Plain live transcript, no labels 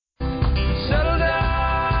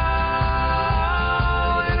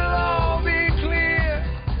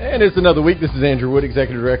And it's another week. This is Andrew Wood,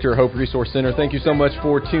 Executive Director of Hope Resource Center. Thank you so much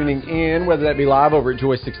for tuning in, whether that be live over at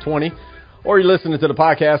Joy 620 or you're listening to the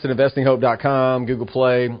podcast at investinghope.com, Google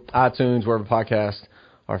Play, iTunes, wherever podcasts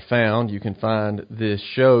are found. You can find this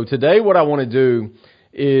show. Today, what I want to do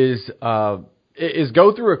is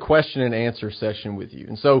go through a question and answer session with you.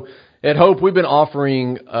 And so at Hope, we've been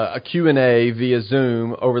offering a Q&A via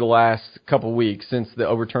Zoom over the last couple of weeks since the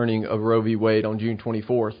overturning of Roe v. Wade on June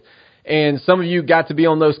 24th. And some of you got to be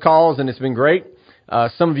on those calls, and it's been great.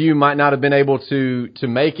 Some of you might not have been able to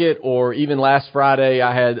make it, or even last Friday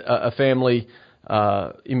I had a family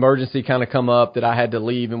emergency kind of come up that I had to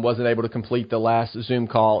leave and wasn't able to complete the last Zoom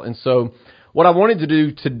call. And so what I wanted to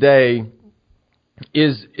do today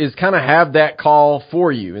is kind of have that call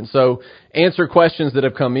for you. And so answer questions that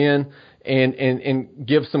have come in and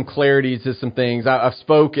give some clarity to some things. I've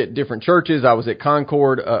spoke at different churches. I was at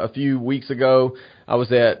Concord a few weeks ago. I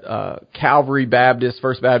was at Calvary Baptist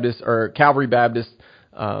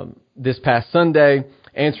this past Sunday,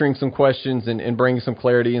 answering some questions and bringing some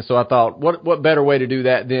clarity. And so I thought, what better way to do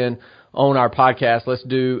that than on our podcast? Let's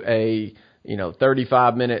do a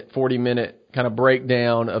 35-minute, 40-minute kind of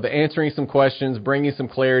breakdown of answering some questions, bringing some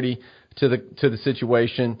clarity to the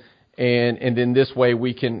situation, and then this way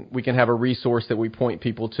we can have a resource that we point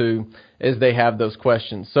people to as they have those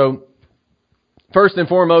questions. So first and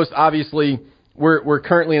foremost, obviously, we're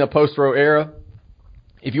currently in a post-Roe era.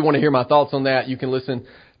 If you want to hear my thoughts on that, you can listen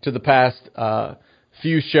to the past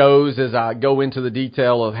few shows as I go into the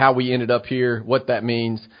detail of how we ended up here, what that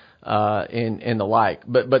means, and the like.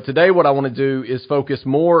 But today what I want to do is focus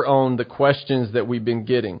more on the questions that we've been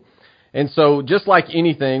getting. And so just like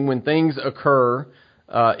anything, when things occur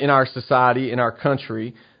in our society, in our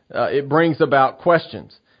country, it brings about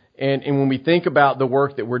questions. And when we think about the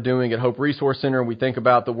work that we're doing at Hope Resource Center, we think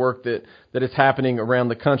about the work that is happening around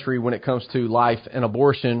the country when it comes to life and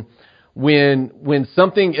abortion, when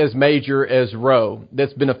something as major as Roe,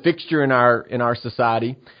 that's been a fixture in our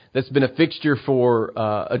society, that's been a fixture for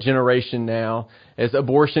a generation now, as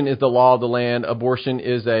abortion is the law of the land, abortion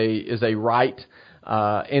is a right,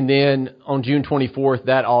 and then on June 24th,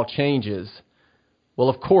 that all changes. Well,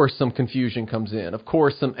 of course, some confusion comes in. Of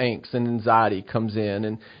course, some angst and anxiety comes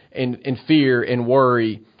in, and fear and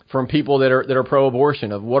worry from people that are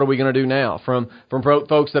pro-abortion of what are we going to do now? From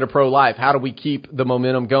folks that are pro-life, how do we keep the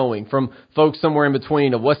momentum going? From folks somewhere in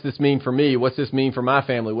between of what's this mean for me? What's this mean for my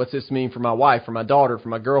family? What's this mean for my wife, for my daughter, for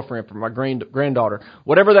my girlfriend, for my granddaughter?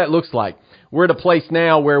 Whatever that looks like. We're at a place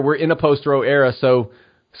now where we're in a post-Roe era, so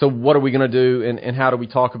what are we going to do and how do we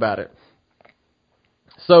talk about it?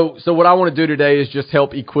 So what I want to do today is just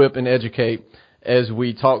help equip and educate as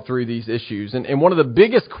we talk through these issues. And one of the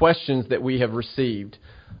biggest questions that we have received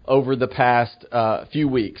over the past few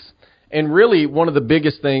weeks, and really one of the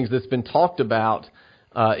biggest things that's been talked about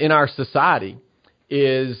in our society,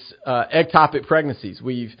 is ectopic pregnancies.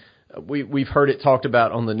 We've heard it talked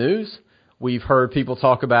about on the news. We've heard people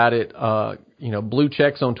talk about it, blue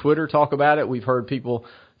checks on Twitter talk about it. We've heard people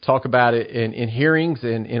talk about it in hearings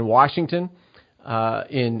in Washington.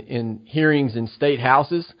 In hearings in state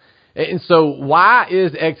houses. And so why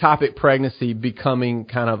is ectopic pregnancy becoming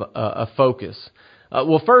kind of a focus?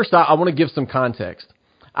 Well, first, I want to give some context.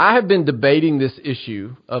 I have been debating this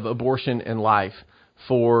issue of abortion and life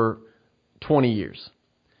for 20 years.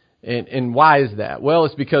 And why is that? Well,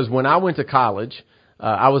 it's because when I went to college,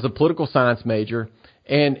 I was a political science major,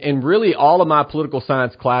 and really all of my political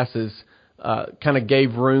science classes kind of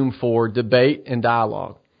gave room for debate and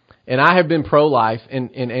dialogue. And I have been pro-life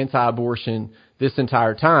and anti-abortion this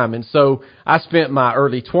entire time. And so I spent my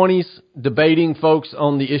early 20s debating folks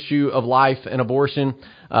on the issue of life and abortion.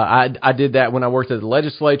 I did that when I worked at the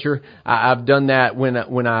legislature. I've done that when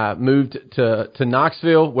I moved to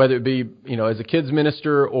Knoxville, whether it be, as a kids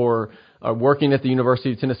minister or working at the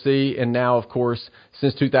University of Tennessee. And now, of course,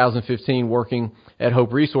 since 2015, working at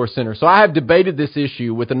Hope Resource Center. So I have debated this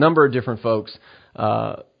issue with a number of different folks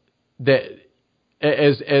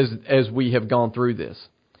as we have gone through this.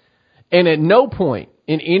 And at no point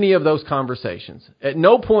in any of those conversations, at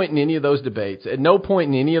no point in any of those debates, at no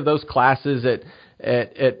point in any of those classes at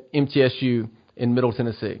MTSU in Middle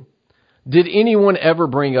Tennessee, did anyone ever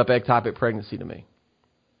bring up ectopic pregnancy to me.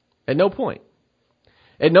 At no point.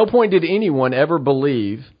 At no point did anyone ever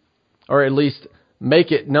believe, or at least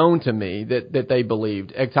make it known to me that they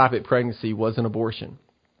believed ectopic pregnancy was an abortion.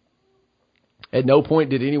 At no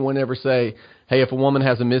point did anyone ever say, hey, if a woman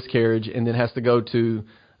has a miscarriage and then has to go to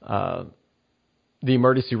the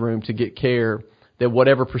emergency room to get care, that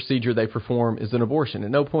whatever procedure they perform is an abortion.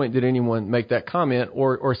 At no point did anyone make that comment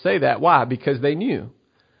or say that. Why? Because they knew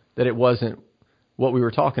that it wasn't what we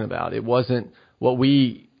were talking about. It wasn't what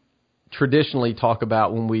we traditionally talk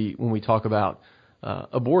about when we talk about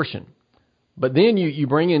abortion. But then you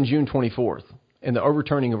bring in June 24th and the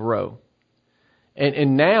overturning of Roe.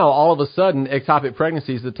 And now, all of a sudden, ectopic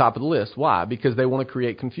pregnancy is at the top of the list. Why? Because they want to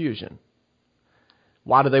create confusion.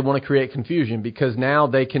 Why do they want to create confusion? Because now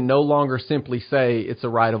they can no longer simply say it's a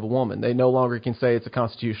right of a woman. They no longer can say it's a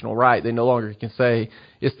constitutional right. They no longer can say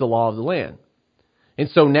it's the law of the land. And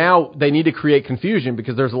so now they need to create confusion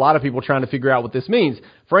because there's a lot of people trying to figure out what this means.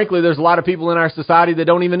 Frankly, there's a lot of people in our society that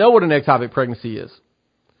don't even know what an ectopic pregnancy is.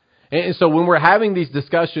 And so when we're having these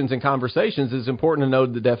discussions and conversations, it's important to know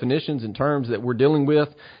the definitions and terms that we're dealing with.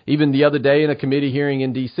 Even the other day in a committee hearing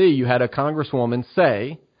in D.C., you had a congresswoman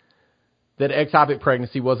say that ectopic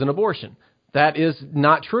pregnancy was an abortion. That is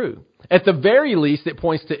not true. At the very least, it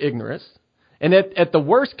points to ignorance. And at the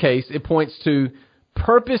worst case, it points to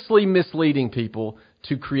purposely misleading people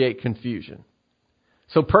to create confusion.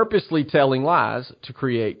 So purposely telling lies to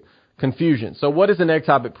create confusion. So what is an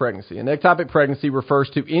ectopic pregnancy? An ectopic pregnancy refers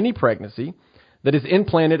to any pregnancy that is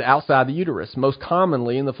implanted outside the uterus, most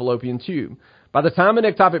commonly in the fallopian tube. By the time an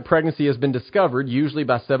ectopic pregnancy has been discovered, usually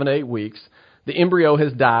by 7 to 8 weeks, the embryo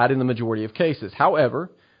has died in the majority of cases. However,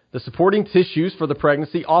 the supporting tissues for the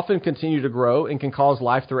pregnancy often continue to grow and can cause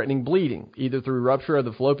life-threatening bleeding, either through rupture of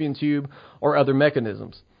the fallopian tube or other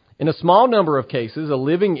mechanisms. In a small number of cases, a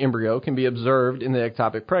living embryo can be observed in the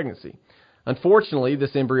ectopic pregnancy. Unfortunately,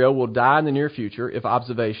 this embryo will die in the near future if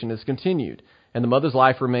observation is continued, and the mother's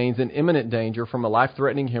life remains in imminent danger from a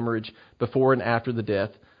life-threatening hemorrhage before and after the death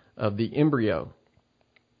of the embryo.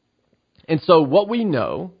 And so what we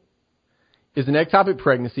know is an ectopic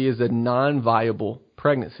pregnancy is a non-viable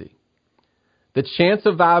pregnancy. The chance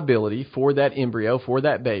of viability for that embryo, for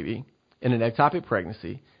that baby, in an ectopic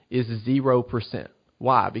pregnancy is 0%.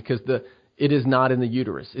 Why? Because it is not in the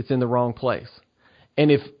uterus. It's in the wrong place. And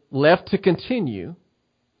if left to continue,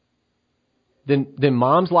 then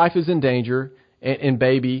mom's life is in danger, and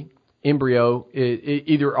baby, embryo, it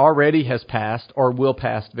either already has passed or will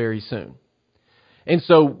pass very soon. And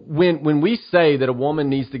so when we say that a woman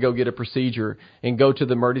needs to go get a procedure and go to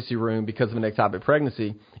the emergency room because of an ectopic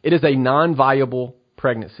pregnancy, it is a non-viable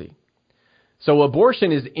pregnancy. So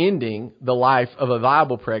abortion is ending the life of a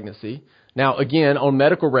viable pregnancy. Now, again, on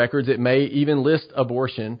medical records, it may even list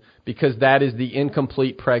abortion because that is the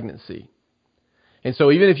incomplete pregnancy. And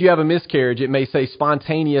so even if you have a miscarriage, it may say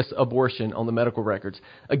spontaneous abortion on the medical records.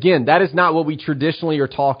 Again, that is not what we traditionally are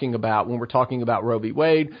talking about when we're talking about Roe v.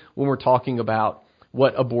 Wade, when we're talking about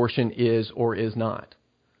what abortion is or is not.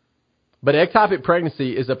 But ectopic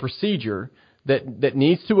pregnancy is a procedure that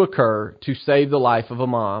needs to occur to save the life of a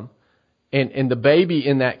mom. And the baby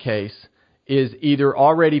in that case is either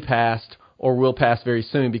already passed or will pass very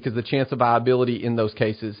soon because the chance of viability in those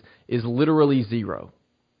cases is literally 0.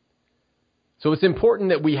 So it's important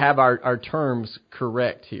that we have our terms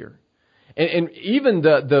correct here. And even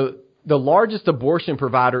the largest abortion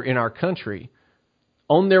provider in our country,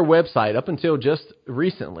 on their website up until just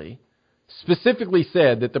recently, specifically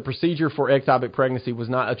said that the procedure for ectopic pregnancy was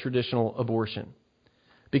not a traditional abortion.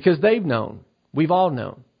 Because they've known. We've all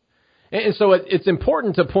known. And so it's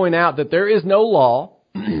important to point out that there is no law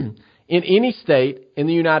in any state in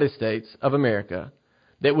the United States of America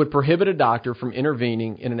that would prohibit a doctor from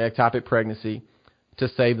intervening in an ectopic pregnancy to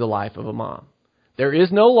save the life of a mom. There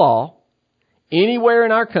is no law anywhere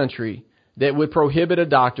in our country that would prohibit a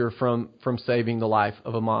doctor from saving the life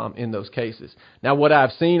of a mom in those cases. Now, what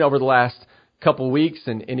I've seen over the last couple of weeks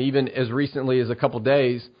and even as recently as a couple of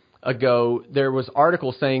days ago, there was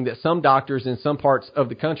articles saying that some doctors in some parts of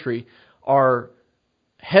the country are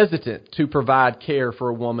hesitant to provide care for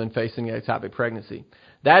a woman facing ectopic pregnancy.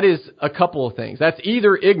 That is a couple of things. That's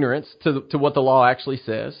either ignorance to what the law actually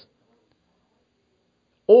says,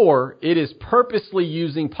 or it is purposely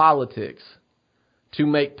using politics to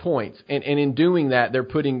make points. And in doing that, they're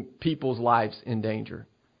putting people's lives in danger.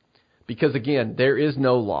 Because again, there is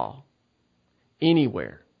no law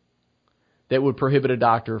anywhere that would prohibit a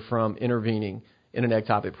doctor from intervening in an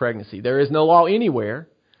ectopic pregnancy. There is no law anywhere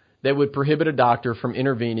that would prohibit a doctor from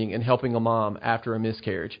intervening and helping a mom after a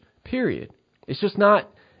miscarriage. Period. It's just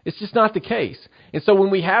not the case. And so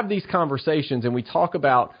when we have these conversations and we talk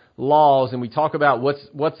about laws and we talk about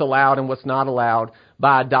what's allowed and what's not allowed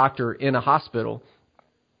by a doctor in a hospital,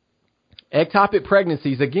 ectopic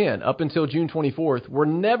pregnancies, again, up until June 24th, were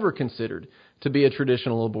never considered to be a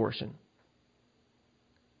traditional abortion.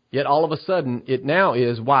 Yet all of a sudden, it now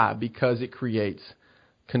is. Why? Because it creates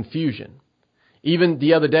confusion. Even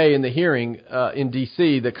the other day in the hearing in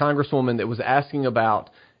D.C., the congresswoman that was asking about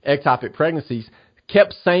ectopic pregnancies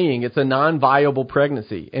kept saying it's a non-viable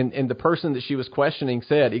pregnancy. And the person that she was questioning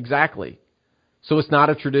said, exactly. So it's not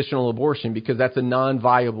a traditional abortion because that's a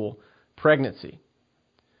non-viable pregnancy.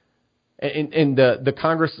 And the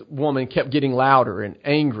congresswoman kept getting louder and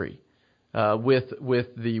angry with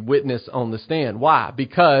the witness on the stand. Why?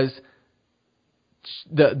 Because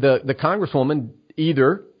the congresswoman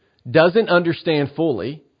either doesn't understand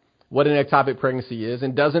fully what an ectopic pregnancy is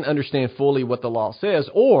and doesn't understand fully what the law says,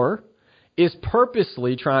 or is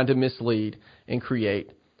purposely trying to mislead and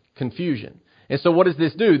create confusion. And so what does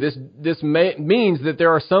this do? This means that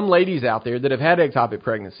there are some ladies out there that have had ectopic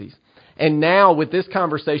pregnancies. And now with this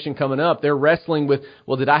conversation coming up, they're wrestling with,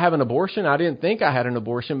 well, did I have an abortion? I didn't think I had an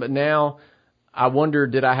abortion, but now I wonder,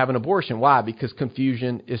 did I have an abortion? Why? Because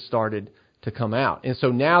confusion is started to come out. And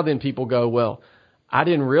so now then people go, well, I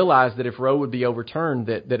didn't realize that if Roe would be overturned,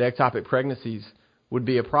 that ectopic pregnancies would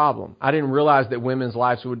be a problem. I didn't realize that women's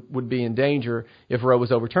lives would be in danger if Roe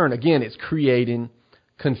was overturned. Again, it's creating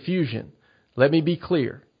confusion. Let me be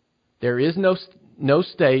clear. There is no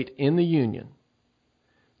state in the union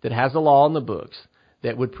that has a law in the books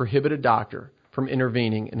that would prohibit a doctor from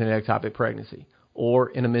intervening in an ectopic pregnancy or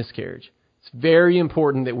in a miscarriage. It's very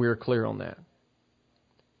important that we're clear on that.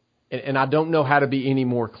 And I don't know how to be any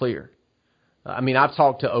more clear. I mean, I've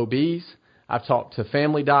talked to OBs, I've talked to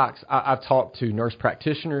family docs, I've talked to nurse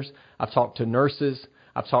practitioners, I've talked to nurses,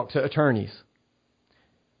 I've talked to attorneys.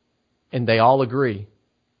 And they all agree.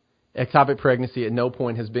 Ectopic pregnancy at no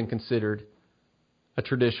point has been considered a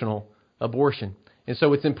traditional abortion. And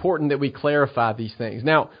so it's important that we clarify these things.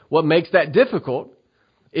 Now, what makes that difficult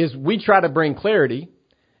is we try to bring clarity,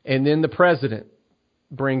 and then the president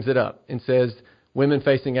brings it up and says women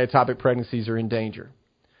facing ectopic pregnancies are in danger.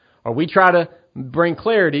 Or we try to bring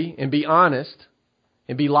clarity and be honest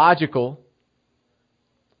and be logical,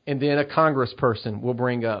 and then a congressperson will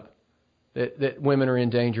bring up that women are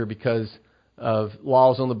in danger because of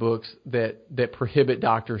laws on the books that prohibit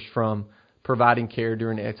doctors from providing care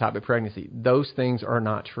during an ectopic pregnancy. Those things are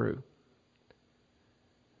not true.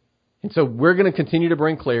 And so we're going to continue to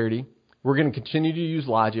bring clarity. We're going to continue to use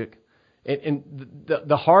logic. And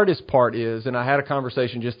the hardest part is, and I had a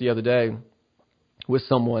conversation just the other day with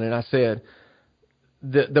someone, and I said,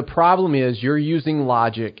 the problem is you're using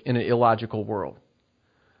logic in an illogical world.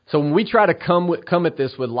 So when we try to come at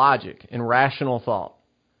this with logic and rational thought,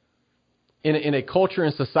 in a culture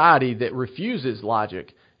and society that refuses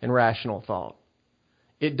logic and rational thought,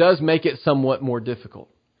 it does make it somewhat more difficult.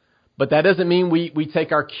 But that doesn't mean we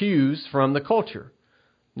take our cues from the culture.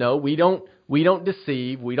 No, we don't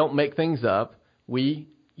deceive. We don't make things up. We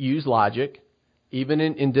use logic. Even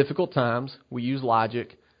in difficult times, we use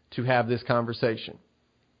logic to have this conversation.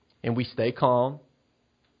 And we stay calm.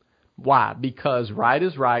 Why? Because right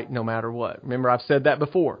is right no matter what. Remember, I've said that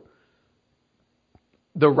before.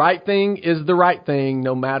 The right thing is the right thing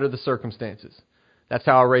no matter the circumstances. That's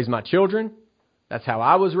how I raised my children. That's how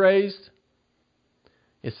I was raised.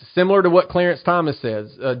 It's similar to what Clarence Thomas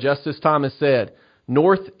says. Justice Thomas said,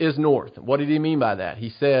 north is north. What did he mean by that?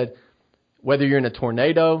 He said, whether you're in a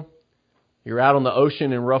tornado, you're out on the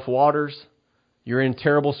ocean in rough waters, you're in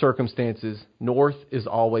terrible circumstances, north is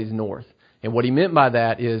always north. And what he meant by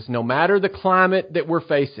that is no matter the climate that we're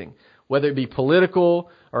facing, whether it be political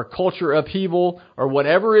or culture upheaval or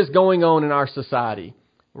whatever is going on in our society,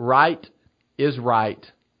 right is right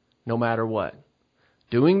no matter what.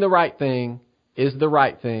 Doing the right thing is the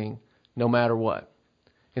right thing no matter what.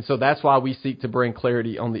 And so that's why we seek to bring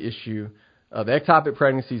clarity on the issue of ectopic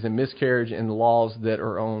pregnancies and miscarriage and the laws that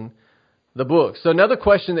are on the book. So another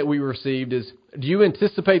question that we received is, do you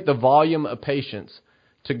anticipate the volume of patients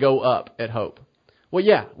to go up at Hope? Well,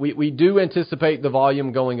 yeah, we do anticipate the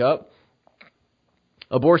volume going up.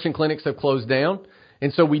 Abortion clinics have closed down,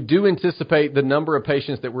 and so we do anticipate the number of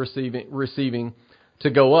patients that we're receiving to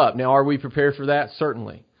go up. Now, are we prepared for that?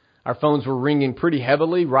 Certainly. Our phones were ringing pretty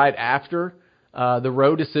heavily right after the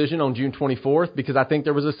Roe decision on June 24th because I think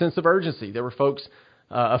there was a sense of urgency. There were folks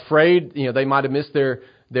afraid, they might have missed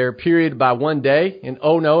their period by one day, and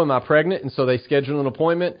oh no, am I pregnant? And so they scheduled an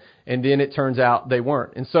appointment, and then it turns out they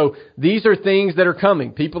weren't. And so these are things that are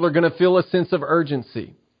coming. People are going to feel a sense of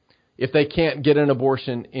urgency if they can't get an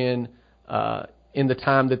abortion in the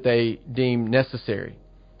time that they deem necessary.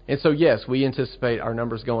 And so, yes, we anticipate our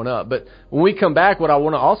numbers going up. But when we come back, what I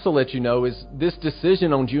want to also let you know is this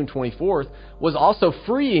decision on June 24th was also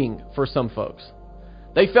freeing for some folks.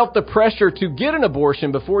 They felt the pressure to get an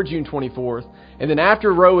abortion before June 24th. And then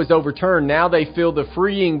after Roe is overturned, now they feel the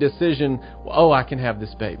freeing decision, oh, I can have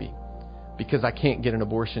this baby because I can't get an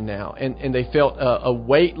abortion now. And they felt a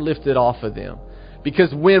weight lifted off of them.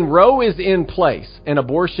 Because when Roe is in place and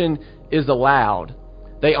abortion is allowed,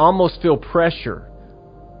 they almost feel pressure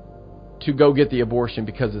to go get the abortion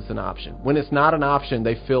because it's an option. When it's not an option,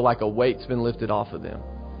 they feel like a weight's been lifted off of them.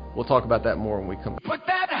 We'll talk about that more when we come back. Put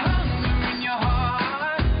that hunger in your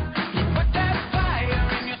heart. Put that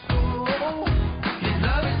fire in your soul. His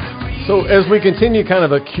love is the reason. So as we continue kind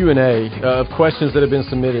of a Q&A of questions that have been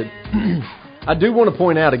submitted, I do want to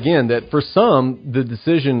point out again that for some, the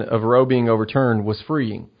decision of Roe being overturned was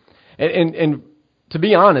freeing. And to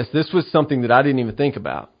be honest, this was something that I didn't even think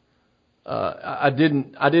about. I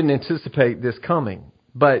didn't anticipate this coming.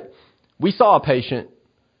 But we saw a patient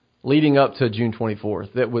leading up to June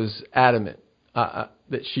 24th that was adamant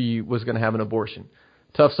that she was going to have an abortion.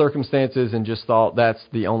 Tough circumstances, and just thought that's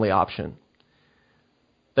the only option.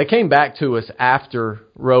 They came back to us after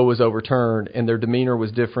Roe was overturned, and their demeanor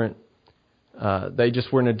was different. They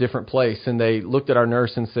just were in a different place, and they looked at our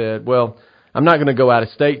nurse and said, well, I'm not going to go out of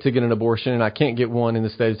state to get an abortion, and I can't get one in the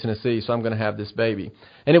state of Tennessee, so I'm going to have this baby.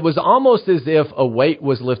 And it was almost as if a weight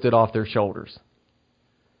was lifted off their shoulders.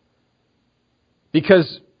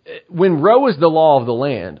 Because when Roe is the law of the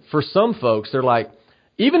land, for some folks, they're like,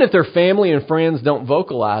 even if their family and friends don't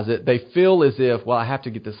vocalize it, they feel as if, well, I have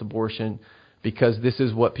to get this abortion because this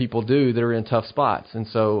is what people do that are in tough spots. And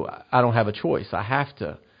so I don't have a choice. I have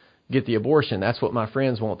to get the abortion. That's what my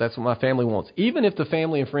friends want. That's what my family wants. Even if the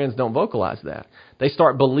family and friends don't vocalize that, they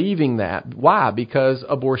start believing that. Why? Because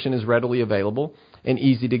abortion is readily available and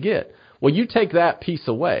easy to get. Well, you take that piece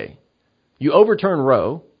away, you overturn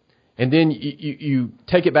Roe, and then you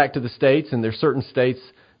take it back to the states, and there's certain states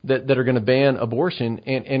that are going to ban abortion,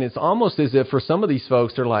 and it's almost as if for some of these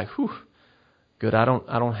folks, they're like, whew, good, I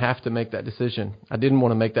don't have to make that decision. I didn't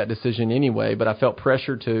want to make that decision anyway, but I felt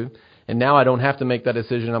pressure to. And now I don't have to make that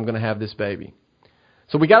decision. I'm going to have this baby.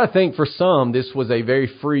 So we got to think for some, this was a very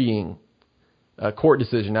freeing court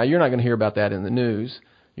decision. Now, you're not going to hear about that in the news.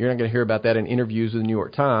 You're not going to hear about that in interviews with the New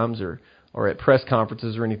York Times or at press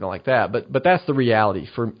conferences or anything like that. But that's the reality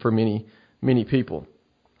for many, many people.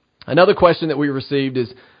 Another question that we received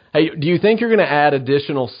is, hey, do you think you're going to add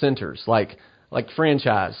additional centers like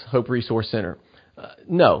franchise Hope Resource Center?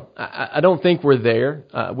 No, I don't think we're there.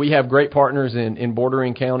 We have great partners in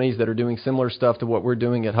bordering counties that are doing similar stuff to what we're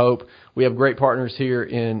doing at Hope. We have great partners here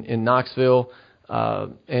in Knoxville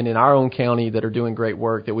and in our own county that are doing great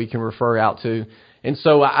work that we can refer out to. And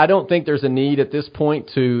so I don't think there's a need at this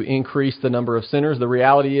point to increase the number of centers. The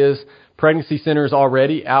reality is pregnancy centers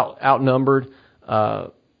already outnumbered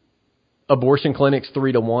abortion clinics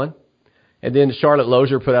 3-1. And then Charlotte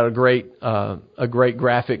Lozier put out a great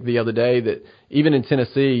graphic the other day that even in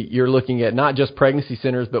Tennessee, you're looking at not just pregnancy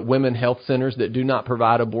centers, but women health centers that do not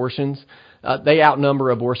provide abortions. They outnumber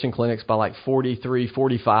abortion clinics by like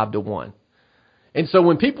 45-1. And so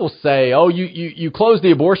when people say, oh, you close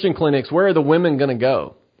the abortion clinics, where are the women going to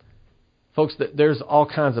go? Folks, there's all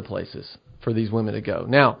kinds of places for these women to go.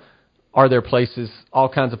 Now, are there all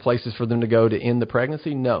kinds of places for them to go to end the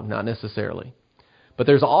pregnancy? No, not necessarily. But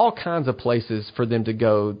there's all kinds of places for them to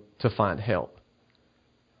go to find help.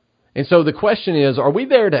 And so the question is, are we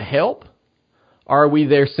there to help? Or are we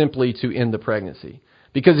there simply to end the pregnancy?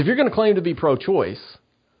 Because if you're going to claim to be pro-choice,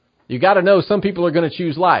 you got to know some people are going to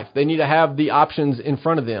choose life. They need to have the options in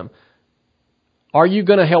front of them. Are you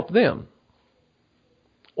going to help them?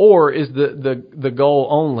 Or is the goal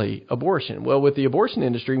only abortion? Well, with the abortion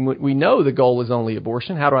industry, we know the goal is only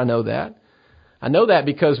abortion. How do I know that? I know that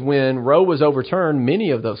because when Roe was overturned, many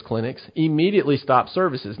of those clinics immediately stopped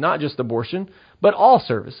services, not just abortion, but all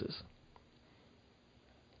services.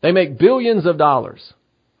 They make billions of dollars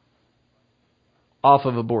off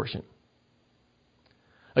of abortion.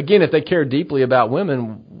 Again, if they care deeply about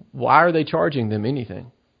women, why are they charging them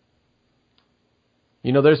anything?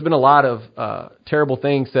 You know, there's been a lot of terrible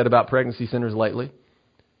things said about pregnancy centers lately.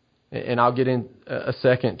 And I'll get in a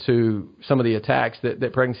second to some of the attacks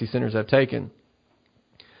that pregnancy centers have taken.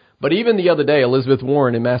 But even the other day, Elizabeth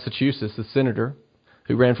Warren in Massachusetts, the senator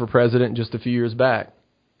who ran for president just a few years back,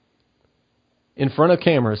 in front of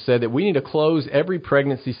cameras said that we need to close every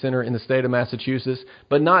pregnancy center in the state of Massachusetts,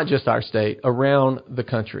 but not just our state, around the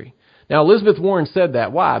country. Now, Elizabeth Warren said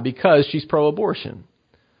that. Why? Because she's pro-abortion.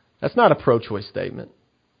 That's not a pro-choice statement.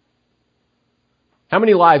 How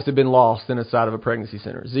many lives have been lost inside of a pregnancy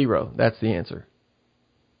center? 0. That's the answer.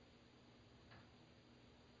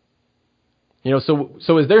 You know,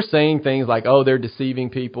 so as they're saying things like, oh, they're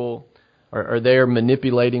deceiving people or they're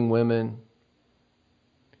manipulating women,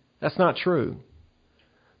 that's not true.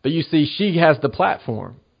 But you see, she has the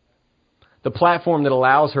platform that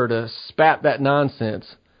allows her to spat that nonsense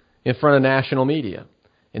in front of national media.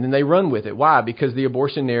 And then they run with it. Why? Because the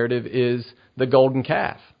abortion narrative is the golden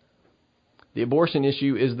calf. The abortion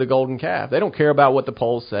issue is the golden calf. They don't care about what the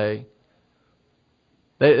polls say.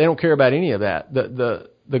 They don't care about any of that.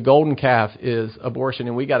 The golden calf is abortion,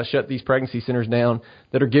 and we got to shut these pregnancy centers down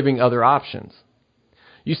that are giving other options.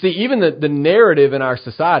 You see, even the narrative in our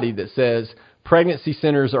society that says pregnancy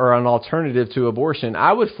centers are an alternative to abortion,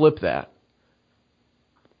 I would flip that.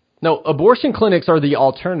 No, abortion clinics are the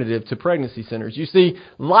alternative to pregnancy centers. You see,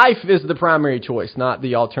 life is the primary choice, not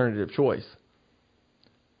the alternative choice.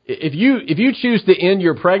 If you choose to end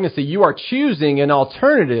your pregnancy, you are choosing an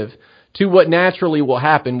alternative to what naturally will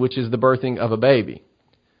happen, which is the birthing of a baby.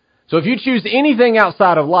 So if you choose anything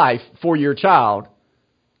outside of life for your child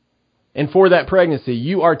and for that pregnancy,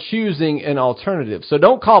 you are choosing an alternative. So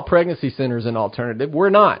don't call pregnancy centers an alternative. We're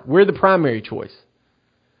not. We're the primary choice.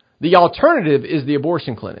 The alternative is the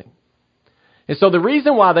abortion clinic. And so the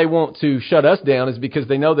reason why they want to shut us down is because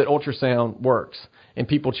they know that ultrasound works and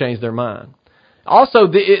people change their mind. Also,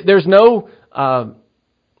 there's no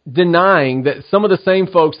denying that some of the same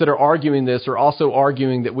folks that are arguing this are also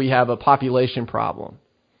arguing that we have a population problem.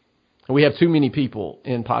 We have too many people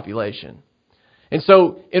in population. And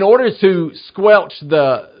so in order to squelch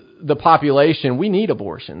the population, we need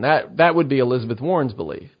abortion. That would be Elizabeth Warren's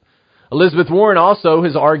belief. Elizabeth Warren also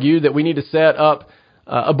has argued that we need to set up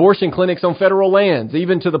abortion clinics on federal lands,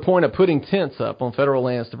 even to the point of putting tents up on federal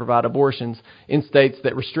lands to provide abortions in states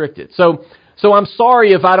that restrict it. So I'm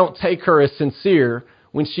sorry if I don't take her as sincere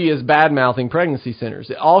when she is bad-mouthing pregnancy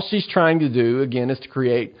centers. All she's trying to do, again, is to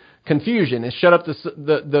create confusion and shut up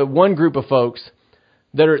the one group of folks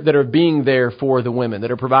that are being there for the women,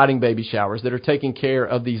 that are providing baby showers, that are taking care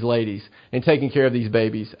of these ladies and taking care of these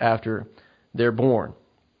babies after they're born.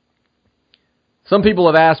 Some people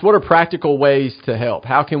have asked, what are practical ways to help?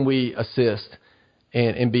 How can we assist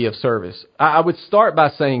and be of service? I would start by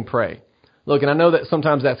saying pray. Look, and I know that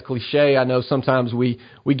sometimes that's cliche. I know sometimes we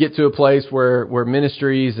get to a place where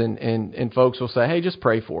ministries and folks will say, hey, just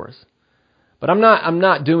pray for us. But I'm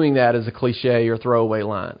not doing that as a cliche or throwaway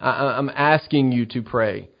line. I'm asking you to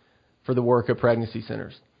pray for the work of pregnancy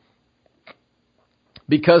centers.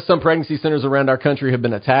 Because some pregnancy centers around our country have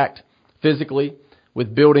been attacked physically,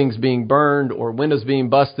 with buildings being burned or windows being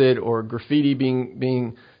busted or graffiti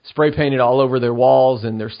being spray painted all over their walls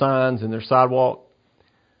and their signs and their sidewalk.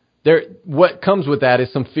 What comes with that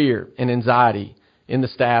is some fear and anxiety in the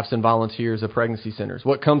staffs and volunteers of pregnancy centers.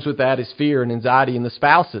 What comes with that is fear and anxiety in the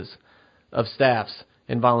spouses of staffs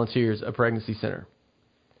and volunteers of pregnancy center.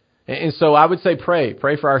 And so I would say pray.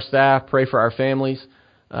 Pray for our staff. Pray for our families.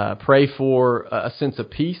 Pray for a sense of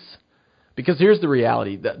peace. Because here's the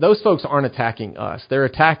reality. Those folks aren't attacking us. They're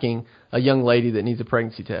attacking a young lady that needs a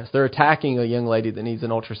pregnancy test. They're attacking a young lady that needs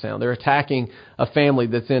an ultrasound. They're attacking a family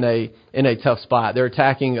that's in a tough spot. They're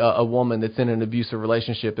attacking a woman that's in an abusive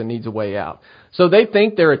relationship and needs a way out. So they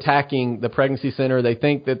think they're attacking the pregnancy center. They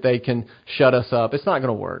think that they can shut us up. It's not going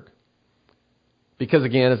to work. Because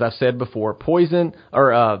again, as I've said before, poison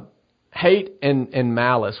or hate and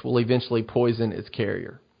malice will eventually poison its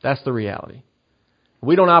carrier. That's the reality.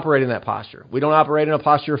 We don't operate in that posture. We don't operate in a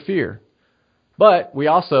posture of fear. But we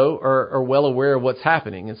also are well aware of what's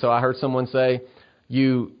happening. And so I heard someone say,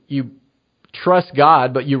 you trust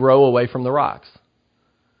God, but you row away from the rocks.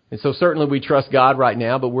 And so certainly we trust God right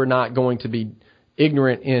now, but we're not going to be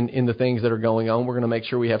ignorant in the things that are going on. We're going to make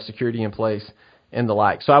sure we have security in place and the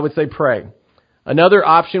like. So I would say pray. Another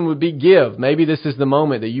option would be give. Maybe this is the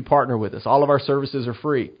moment that you partner with us. All of our services are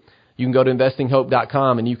free. You can go to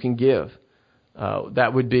investinghope.com and you can give.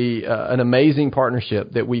 That would be an amazing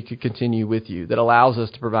partnership that we could continue with you, that allows us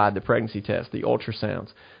to provide the pregnancy test, the ultrasounds,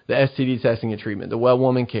 the STD testing and treatment, the well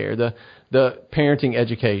woman care, the parenting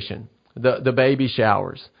education, the baby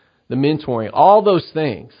showers, the mentoring. All those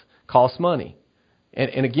things cost money.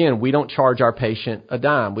 And again, we don't charge our patient a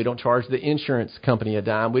dime. We don't charge the insurance company a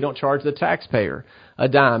dime. We don't charge the taxpayer a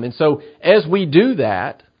dime. And so as we do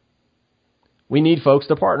that, we need folks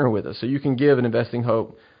to partner with us. So you can give at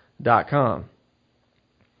investinghope.com.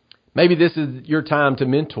 Maybe this is your time to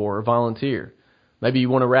mentor or volunteer. Maybe you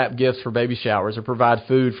want to wrap gifts for baby showers or provide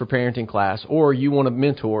food for parenting class, or you want to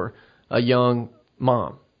mentor a young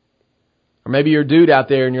mom. Or maybe you're a dude out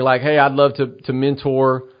there and you're like, hey, I'd love to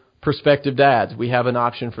mentor prospective dads. We have an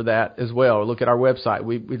option for that as well. Or look at our website.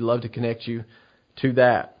 We'd love to connect you to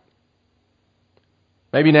that.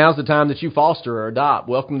 Maybe now's the time that you foster or adopt.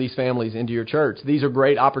 Welcome these families into your church. These are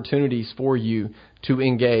great opportunities for you to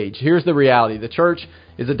engage. Here's the reality. The church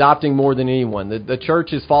is adopting more than anyone. The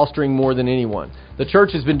church is fostering more than anyone. The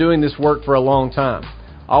church has been doing this work for a long time.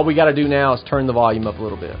 All we got to do now is turn the volume up a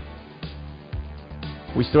little bit.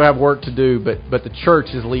 We still have work to do, but the church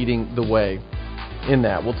is leading the way in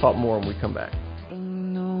that. We'll talk more when we come back. God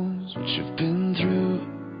only knows what you've been through.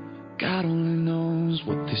 God only knows knows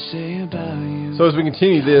what they say about you. So as we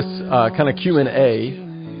continue this kind of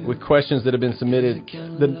Q&A with questions that have been submitted,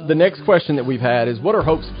 the next question that we've had is, what are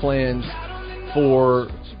Hope's plans for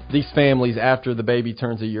these families after the baby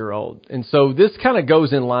turns a year old? And so this kind of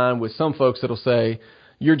goes in line with some folks that'll say,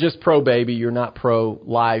 you're just pro-baby, you're not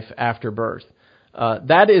pro-life after birth.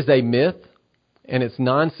 That is a myth, and it's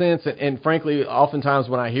nonsense. And frankly, oftentimes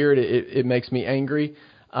when I hear it, it makes me angry.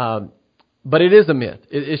 But it is a myth.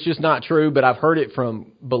 It's just not true. But I've heard it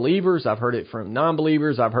from believers. I've heard it from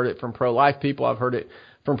non-believers. I've heard it from pro-life people. I've heard it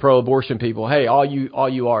from pro-abortion people. Hey, all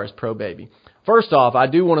you are is pro-baby. First off, I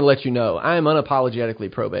do want to let you know, I am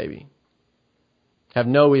unapologetically pro-baby. Have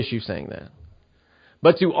no issue saying that.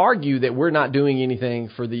 But to argue that we're not doing anything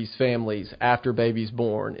for these families after baby's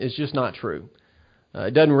born is just not true.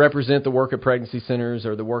 It doesn't represent the work of pregnancy centers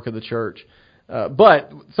or the work of the church.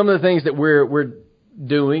 But some of the things that we're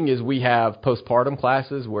doing is we have postpartum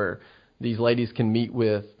classes where these ladies can meet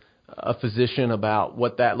with a physician about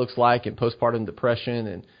what that looks like in postpartum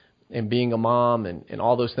depression and being a mom and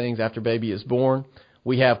all those things after baby is born.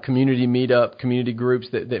 We have community groups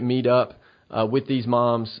that meet up with these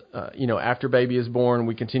moms, after baby is born.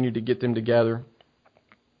 We continue to get them together.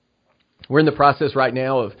 We're in the process right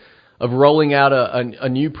now of rolling out a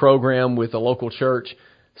new program with a local church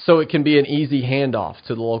so it can be an easy handoff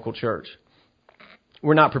to the local church.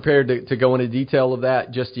 We're not prepared to go into detail of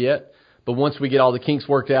that just yet. But once we get all the kinks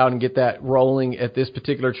worked out and get that rolling at this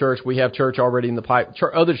particular church, we have church already in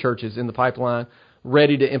the other churches in the pipeline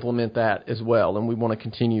ready to implement that as well. And we want to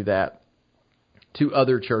continue that to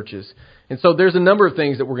other churches. And so there's a number of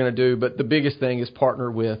things that we're going to do, but the biggest thing is partner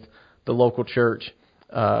with the local church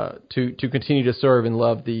to continue to serve and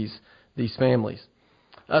love these families.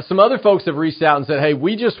 Some other folks have reached out and said, hey,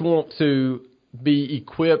 we just want to be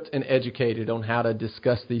equipped and educated on how to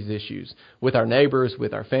discuss these issues with our neighbors,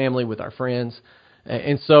 with our family, with our friends.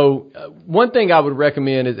 And so one thing I would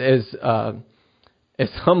recommend is as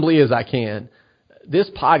humbly as I can, this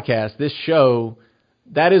podcast, this show,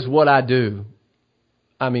 that is what I do.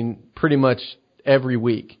 I mean, pretty much every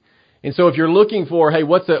week. And so if you're looking for, hey,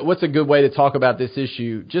 what's a good way to talk about this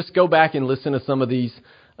issue, just go back and listen to some of these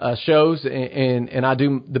shows, and I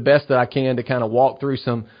do the best that I can to kind of walk through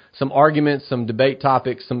some arguments, some debate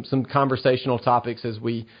topics, some conversational topics as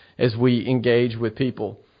we engage with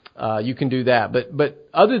people. You can do that. But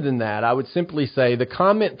other than that, I would simply say the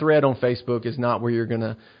comment thread on Facebook is not where you're going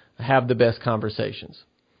to have the best conversations.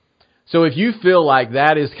 So if you feel like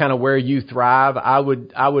that is kind of where you thrive, I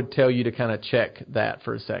would tell you to kind of check that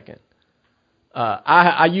for a second.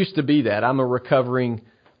 I used to be that. I'm a recovering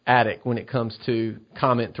addict when it comes to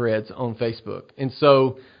comment threads on Facebook. And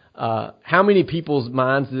so how many people's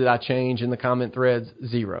minds did I change in the comment threads?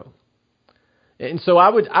 0. And so I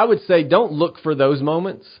would say don't look for those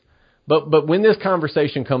moments. But when this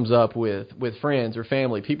conversation comes up with friends or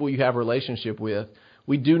family, people you have a relationship with,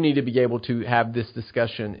 we do need to be able to have this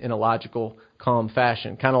discussion in a logical, calm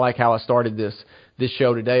fashion. Kind of like how I started this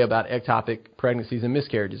show today about ectopic pregnancies and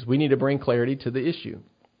miscarriages. We need to bring clarity to the issue.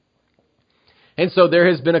 And so there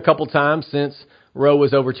has been a couple times since Roe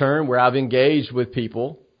was overturned where I've engaged with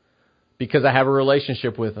people because I have a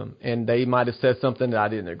relationship with them. And they might have said something that I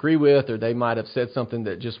didn't agree with, or they might have said something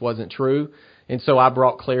that just wasn't true. And so I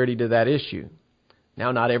brought clarity to that issue.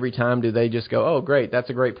 Now, not every time do they just go, oh, great, that's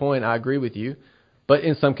a great point, I agree with you. But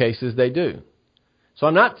in some cases they do. So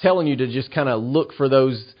I'm not telling you to just kind of look for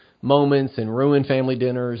those moments and ruin family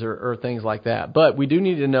dinners or things like that. But we do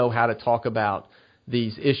need to know how to talk about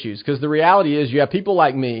these issues. Because the reality is you have people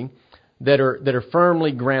like me that are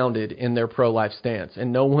firmly grounded in their pro-life stance,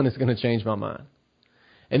 and no one is going to change my mind.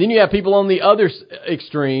 And then you have people on the other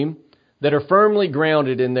extreme that are firmly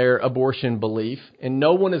grounded in their abortion belief, and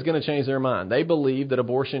no one is going to change their mind. They believe that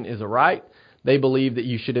abortion is a right. They believe that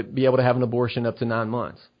you should be able to have an abortion up to 9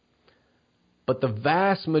 months. But the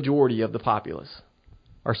vast majority of the populace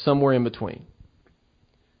are somewhere in between.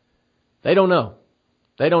 They don't know.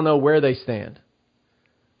 They don't know where they stand.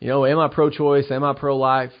 Am I pro-choice? Am I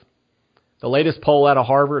pro-life? The latest poll out of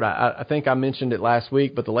Harvard, I think I mentioned it last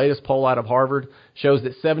week, but the latest poll out of Harvard shows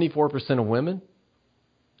that 74% of women,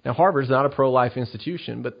 now Harvard's not a pro-life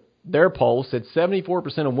institution, but their poll said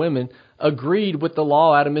 74% of women agreed with the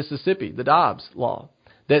law out of Mississippi, the Dobbs law,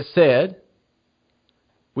 that said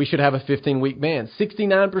we should have a 15-week ban.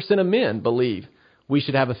 69% of men believe we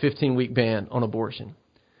should have a 15-week ban on abortion.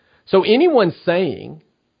 So anyone saying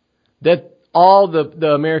that all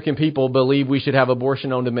the American people believe we should have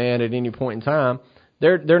abortion on demand at any point in time,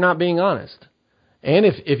 they're not being honest. And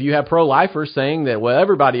if you have pro-lifers saying that, well,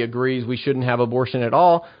 everybody agrees we shouldn't have abortion at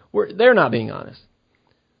all, they're not being honest.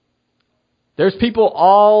 There's people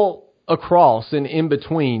all across and in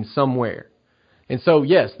between somewhere. And so,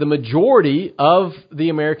 yes, the majority of the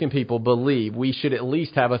American people believe we should at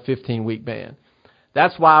least have a 15-week ban.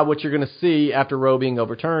 That's why what you're going to see after Roe being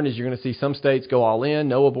overturned is you're going to see some states go all in,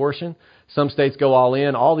 no abortion. Some states go all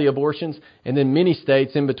in, all the abortions, and then many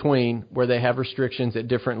states in between where they have restrictions at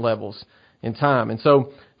different levels in time. And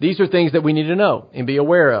so these are things that we need to know and be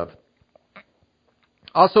aware of.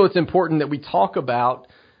 Also, it's important that we talk about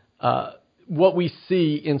what we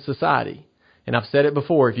see in society. And I've said it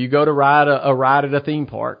before, if you go to ride a ride at a theme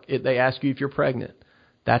park, they ask you if you're pregnant.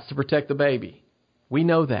 That's to protect the baby. We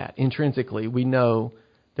know that intrinsically. We know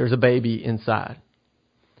there's a baby inside.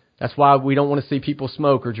 That's why we don't want to see people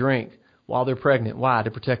smoke or drink while they're pregnant. Why?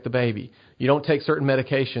 To protect the baby. You don't take certain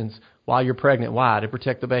medications while you're pregnant. Why? To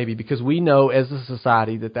protect the baby. Because we know as a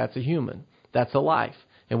society that that's a human. That's a life.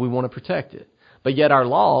 And we want to protect it. But yet our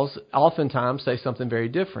laws oftentimes say something very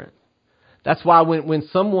different. That's why when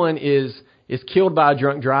someone is killed by a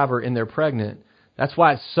drunk driver and they're pregnant, that's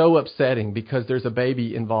why it's so upsetting, because there's a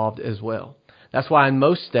baby involved as well. That's why in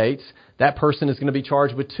most states, that person is going to be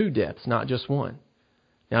charged with 2 deaths, not just 1.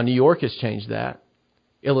 Now, New York has changed that.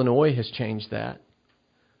 Illinois has changed that.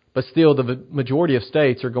 But still, the majority of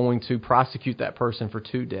states are going to prosecute that person for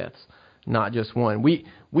 2 deaths, not just 1.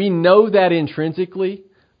 We know that intrinsically,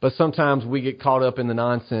 but sometimes we get caught up in the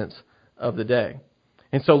nonsense of the day.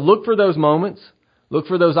 And so look for those moments. Look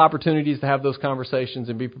for those opportunities to have those conversations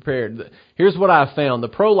and be prepared. Here's what I've found. The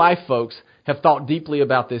pro-life folks have thought deeply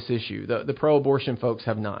about this issue. The pro-abortion folks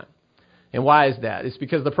have not. And why is that? It's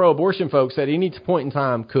because the pro-abortion folks at any point in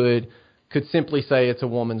time could simply say it's a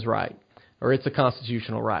woman's right or it's a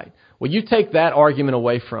constitutional right. Well, you take that argument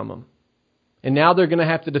away from them, and now they're going to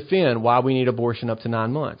have to defend why we need abortion up to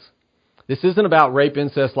 9 months. This isn't about rape,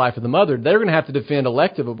 incest, life of the mother. They're going to have to defend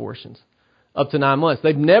elective abortions up to 9 months.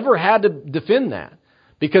 They've never had to defend that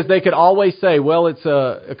because they could always say, well, it's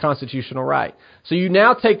a constitutional right. So you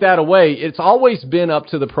now take that away. It's always been up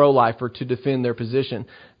to the pro-lifer to defend their position.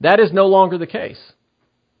 That is no longer the case.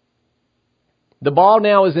 The ball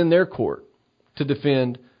now is in their court to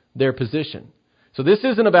defend their position. So this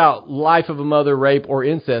isn't about life of a mother, rape, or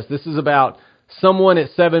incest. This is about someone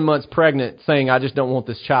at 7 months pregnant saying, I just don't want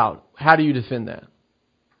this child. How do you defend that?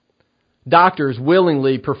 Doctors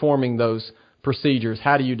willingly performing those procedures.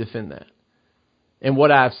 How do you defend that? And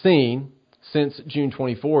what I've seen since June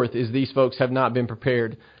 24th is these folks have not been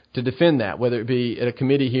prepared to defend that, whether it be at a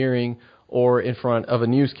committee hearing or in front of a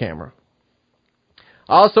news camera.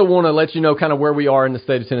 I also want to let you know kind of where we are in the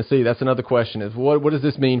state of Tennessee. That's another question, is what does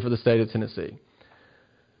this mean for the state of Tennessee?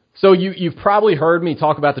 So you've probably heard me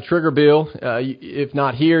talk about the trigger bill. If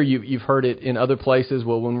not here, you've heard it in other places.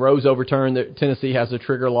 Well, when Roe's overturned, Tennessee has a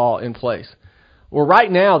trigger law in place. Well,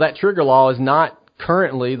 right now, that trigger law is not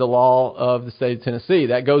currently the law of the state of Tennessee.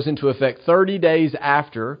 That goes into effect 30 days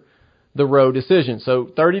after the Roe decision.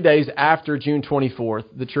 So 30 days after June 24th,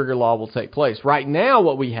 the trigger law will take place. Right now,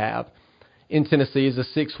 what we have in Tennessee is a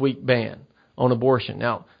 6-week ban on abortion.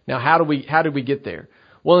 Now how did we get there?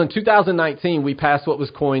 Well, in 2019, we passed what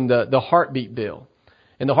was coined the heartbeat bill.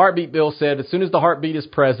 And the heartbeat bill said as soon as the heartbeat is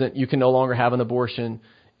present, you can no longer have an abortion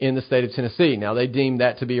in the state of Tennessee. Now, they deemed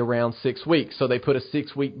that to be around 6 weeks, so they put a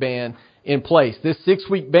 6-week ban in place. This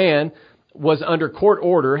 6-week ban was under court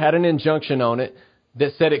order, had an injunction on it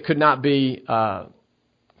that said it could not be kind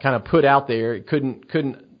of put out there.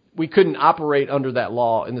 We couldn't operate under that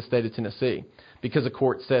law in the state of Tennessee because the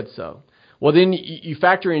court said so. Well, then you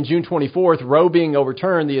factor in June 24th, Roe being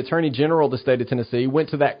overturned, the Attorney General of the state of Tennessee went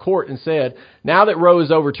to that court and said, now that Roe is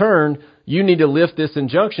overturned, you need to lift this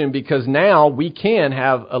injunction because now we can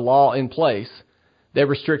have a law in place that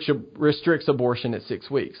restricts abortion at 6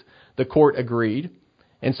 weeks. The court agreed.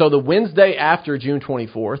 And so the Wednesday after June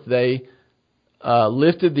 24th, they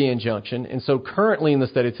lifted the injunction. And so currently in the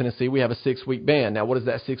state of Tennessee, we have a 6-week ban. Now, what does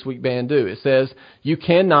that 6-week ban do? It says you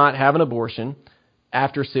cannot have an abortion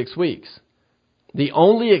after 6 weeks. The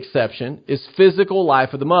only exception is physical life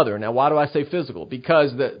of the mother. Now, why do I say physical?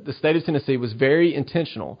 Because the state of Tennessee was very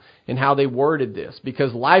intentional in how they worded this.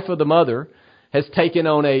 Because life of the mother has taken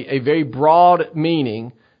on a very broad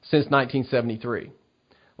meaning since 1973.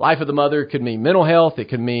 Life of the mother could mean mental health. It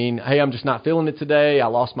could mean, hey, I'm just not feeling it today. I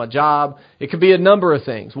lost my job. It could be a number of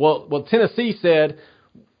things. Well, Tennessee said,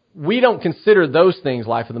 we don't consider those things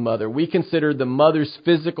life of the mother. We consider the mother's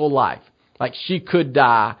physical life. Like she could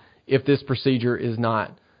die if this procedure is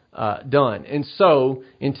not done. And so,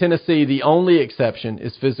 in Tennessee, the only exception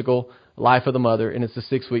is physical life of the mother, and it's a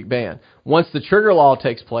 6-week ban. Once the trigger law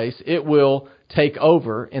takes place, it will take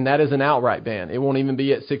over, and that is an outright ban. It won't even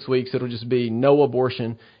be at 6 weeks. It'll just be no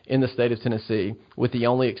abortion in the state of Tennessee, with the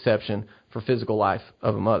only exception for physical life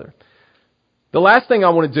of a mother. The last thing I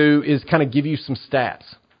want to do is kind of give you some stats.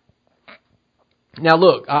 Now,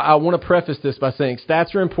 look, I want to preface this by saying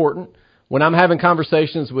stats are important. When I'm having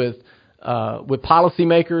conversations with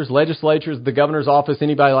policymakers, legislatures, the governor's office,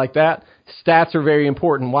 anybody like that, stats are very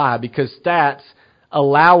important. Why? Because stats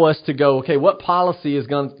allow us to go, okay, what policy is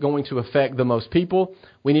going to affect the most people?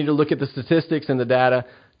 We need to look at the statistics and the data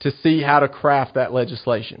to see how to craft that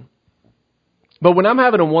legislation. But when I'm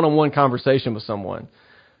having a one-on-one conversation with someone,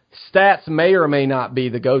 stats may or may not be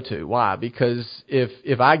the go-to. Why? Because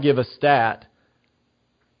if I give a stat,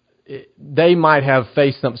 they might have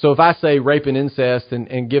faced something. So if I say rape and incest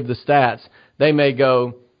and give the stats, they may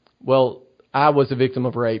go, well, I was a victim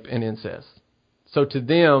of rape and incest. So to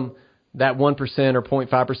them, that 1% or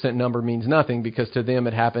 0.5% number means nothing because to them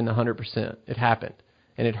it happened 100%. It happened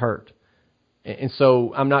and it hurt. And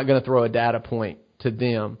so I'm not going to throw a data point to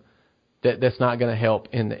them that's not going to help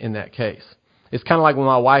in that case. It's kind of like when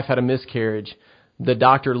my wife had a miscarriage, the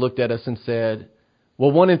doctor looked at us and said,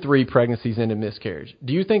 well, 1 in 3 pregnancies end in miscarriage.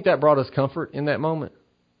 Do you think that brought us comfort in that moment?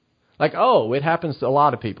 Like, oh, it happens to a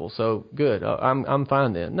lot of people, so good. I'm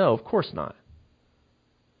fine then. No, of course not.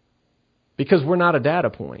 Because we're not a data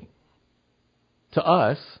point. To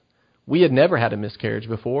us, we had never had a miscarriage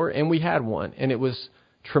before, and we had one, and it was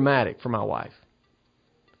traumatic for my wife.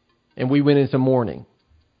 And we went into mourning.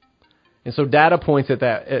 And so data points at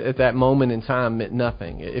that moment in time meant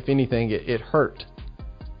nothing. If anything, it hurt.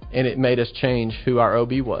 And it made us change who our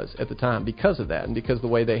OB was at the time because of that and because of the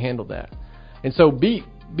way they handled that. And so be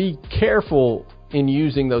careful in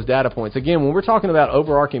using those data points. Again, when we're talking about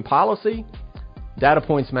overarching policy, data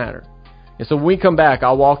points matter. And so when we come back,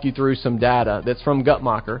 I'll walk you through some data that's from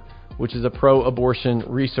Guttmacher, which is a pro-abortion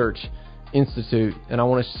research institute. And I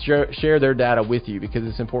want to share their data with you because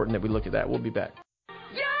it's important that we look at that. We'll be back.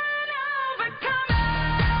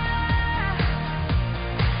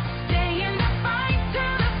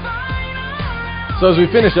 So as we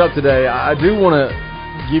finish up today, I do want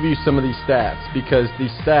to give you some of these stats because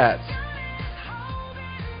these stats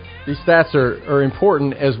are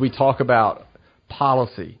important as we talk about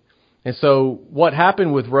policy. And so what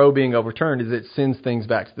happened with Roe being overturned is it sends things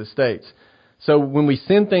back to the states. So when we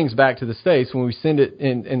send things back to the states, when we send it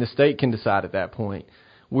and the state can decide at that point,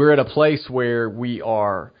 we're at a place where we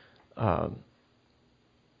are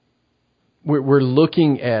we're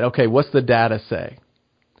looking at, okay, what's the data say?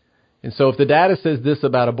 And so if the data says this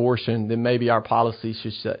about abortion, then maybe our policy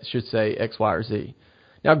should say X, Y, or Z.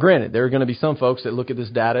 Now, granted, there are going to be some folks that look at this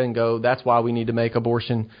data and go, that's why we need to make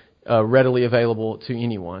abortion readily available to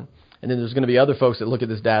anyone. And then there's going to be other folks that look at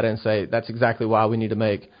this data and say, that's exactly why we need to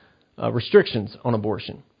make restrictions on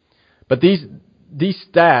abortion. But these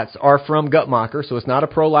stats are from Guttmacher, so it's not a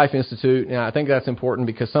pro-life institute. Now, I think that's important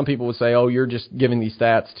because some people would say, oh, you're just giving these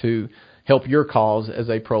stats to help your cause as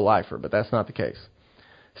a pro-lifer, but that's not the case.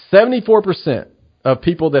 74% of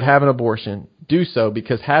people that have an abortion do so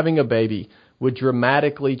because having a baby would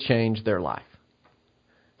dramatically change their life.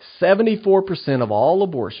 74% of all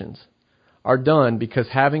abortions are done because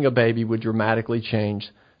having a baby would dramatically change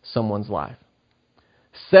someone's life.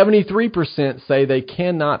 73% say they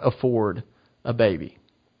cannot afford a baby.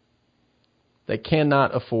 They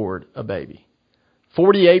cannot afford a baby.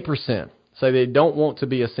 48% say they don't want to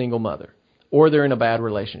be a single mother or they're in a bad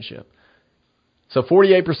relationship. So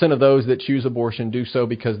 48% of those that choose abortion do so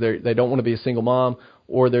because they don't want to be a single mom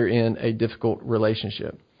or they're in a difficult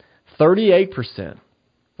relationship. 38%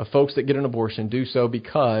 of folks that get an abortion do so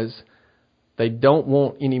because they don't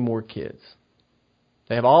want any more kids.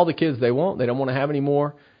 They have all the kids they want. They don't want to have any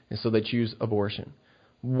more, and so they choose abortion.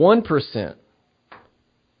 1%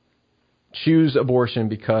 choose abortion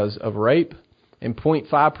because of rape, and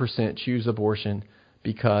 0.5% choose abortion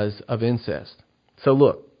because of incest. So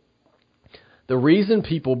look, the reason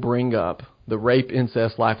people bring up the rape,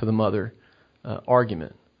 incest, life of the mother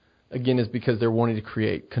argument, again, is because they're wanting to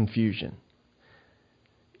create confusion.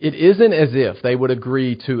 It isn't as if they would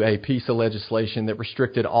agree to a piece of legislation that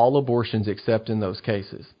restricted all abortions except in those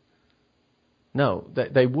cases. No,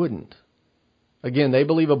 they wouldn't. Again, they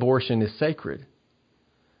believe abortion is sacred.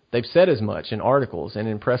 They've said as much in articles and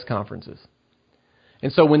in press conferences.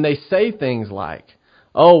 And so when they say things like,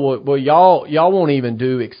 oh, well, y'all won't even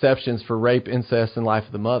do exceptions for rape, incest, and life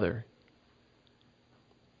of the mother.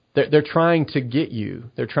 They're trying to get you.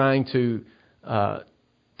 They're trying to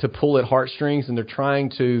pull at heartstrings, and they're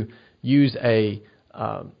trying to use a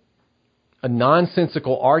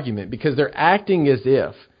nonsensical argument because they're acting as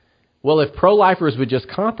if, well, if pro-lifers would just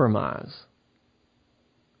compromise,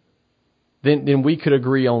 then we could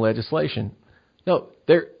agree on legislation. No,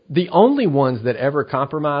 the only ones that ever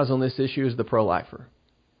compromise on this issue is the pro-lifer.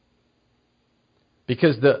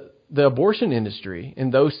 Because the abortion industry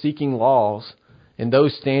and those seeking laws and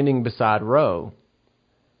those standing beside Roe,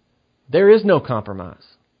 there is no compromise.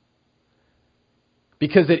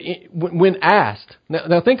 Because when asked,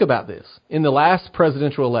 now think about this. In the last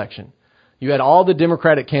presidential election, you had all the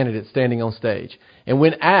Democratic candidates standing on stage. And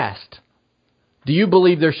when asked, do you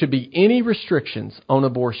believe there should be any restrictions on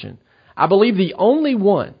abortion? I believe the only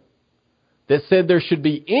one that said there should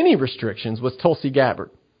be any restrictions was Tulsi Gabbard.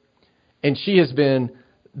 And she has been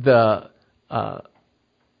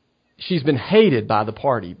she's been hated by the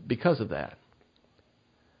party because of that.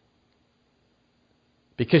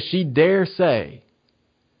 Because she dare say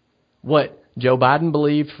what Joe Biden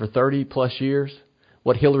believed for 30 plus years,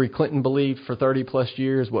 what Hillary Clinton believed for 30 plus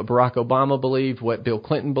years, what Barack Obama believed, what Bill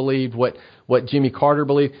Clinton believed, what Jimmy Carter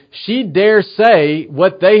believed. She dare say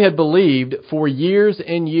what they had believed for years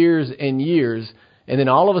and years and years, and then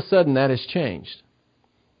all of a sudden that has changed.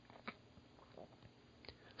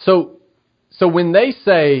 So when they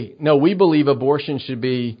say, no, we believe abortion should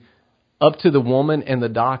be up to the woman and the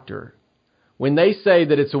doctor, when they say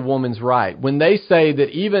that it's a woman's right, when they say that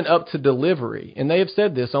even up to delivery, and they have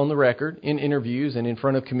said this on the record in interviews and in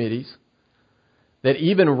front of committees, that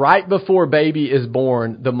even right before baby is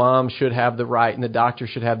born, the mom should have the right and the doctor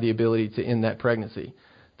should have the ability to end that pregnancy.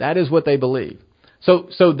 That is what they believe.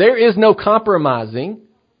 So there is no compromising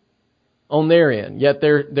on their end, yet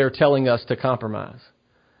they're telling us to compromise.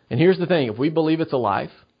 And here's the thing, if we believe it's a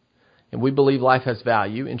life, and we believe life has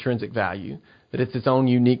value, intrinsic value, that it's its own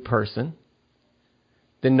unique person,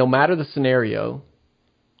 then no matter the scenario,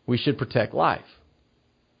 we should protect life.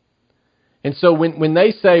 And so when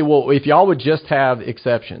they say, well, if y'all would just have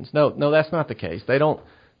exceptions, no, that's not the case.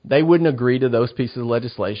 They wouldn't agree to those pieces of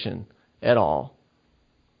legislation at all.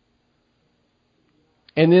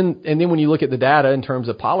 And then when you look at the data in terms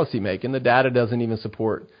of policy making, the data doesn't even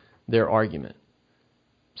support their argument.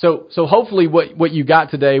 So hopefully what you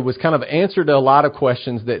got today was kind of answer to a lot of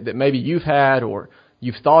questions that maybe you've had or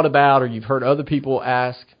you've thought about or you've heard other people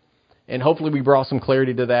ask, and hopefully we brought some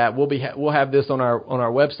clarity to that. We'll have this on our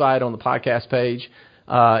website, on the podcast page,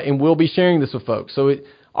 and we'll be sharing this with folks. So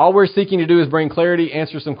all we're seeking to do is bring clarity,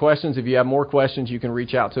 answer some questions. If you have more questions, you can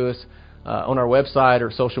reach out to us on our website or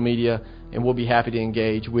social media, and we'll be happy to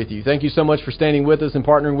engage with you. Thank you so much for standing with us and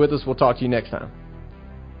partnering with us. We'll talk to you next time.